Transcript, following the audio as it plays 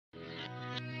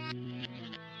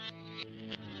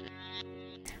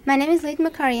My name is Lilit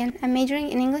Makaryan. I'm majoring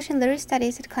in English and Literary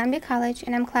Studies at Columbia College,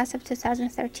 and I'm class of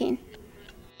 2013.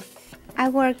 I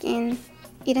work in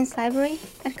Eden's Library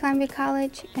at Columbia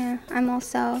College. I'm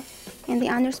also in the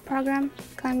honors program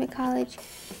at Columbia College,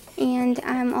 and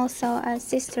I'm also a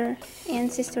sister,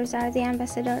 and sisters are the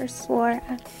ambassadors for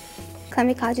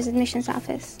Columbia College's admissions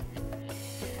office.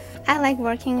 I like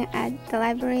working at the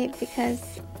library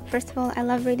because, first of all, I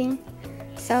love reading.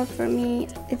 So for me,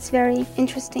 it's very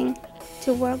interesting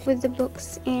to work with the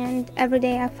books, and every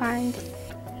day I find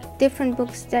different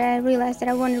books that I realize that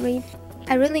I want to read.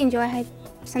 I really enjoy how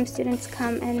some students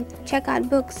come and check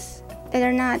out books that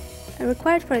are not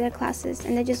required for their classes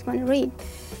and they just want to read.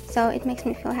 So it makes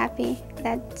me feel happy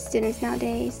that students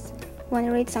nowadays want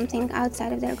to read something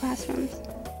outside of their classrooms.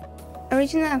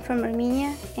 Originally, I'm from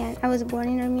Armenia, and I was born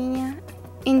in Armenia.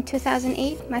 In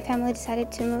 2008, my family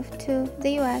decided to move to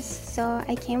the US, so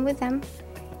I came with them,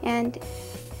 and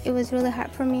it was really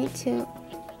hard for me to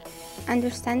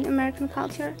understand American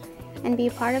culture and be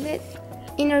a part of it.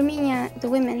 In Armenia, the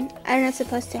women are not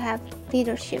supposed to have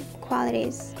leadership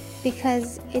qualities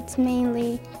because it's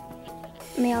mainly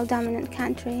male-dominant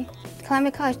country.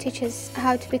 Columbia College teaches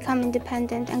how to become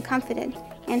independent and confident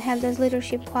and have those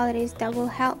leadership qualities that will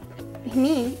help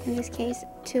me, in this case,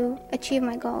 to achieve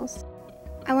my goals.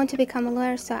 I want to become a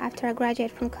lawyer, so after I graduate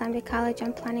from Columbia College,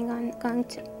 I'm planning on going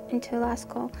into law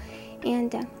school.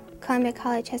 And Columbia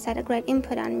College has had a great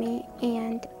input on me,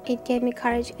 and it gave me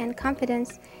courage and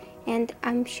confidence, and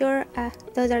I'm sure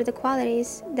those are the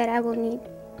qualities that I will need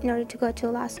in order to go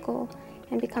to law school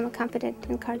and become a confident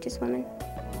and courageous woman.